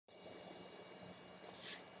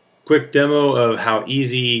Quick demo of how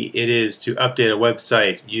easy it is to update a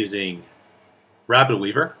website using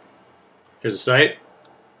RapidWeaver. Here's a site.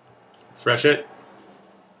 Refresh it.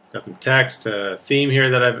 Got some text, theme here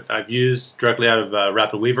that I've used directly out of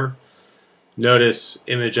RapidWeaver. Notice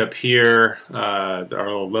image up here, our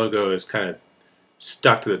little logo is kind of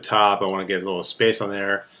stuck to the top. I want to get a little space on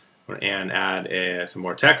there and add some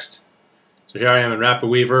more text. So here I am in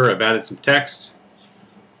RapidWeaver. I've added some text.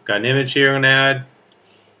 Got an image here I'm going to add.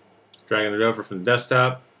 Dragging it over from the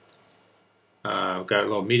desktop. Got a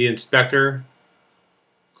little media inspector.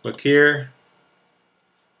 Click here.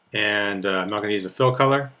 And I'm not going to use the fill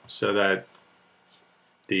color so that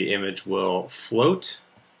the image will float.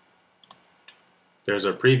 There's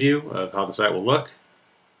a preview of how the site will look.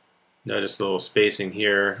 Notice the little spacing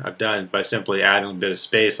here I've done by simply adding a bit of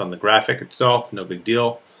space on the graphic itself, no big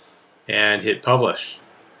deal. And hit publish.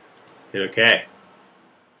 Hit OK.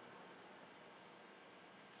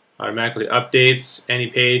 Automatically updates any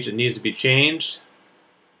page that needs to be changed.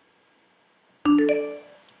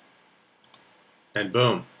 And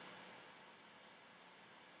boom.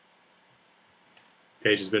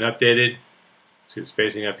 Page has been updated. Let's get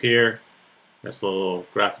spacing up here. Nice little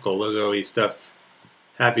graphical logo-y stuff.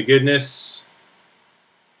 Happy goodness.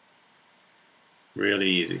 Really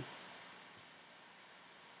easy.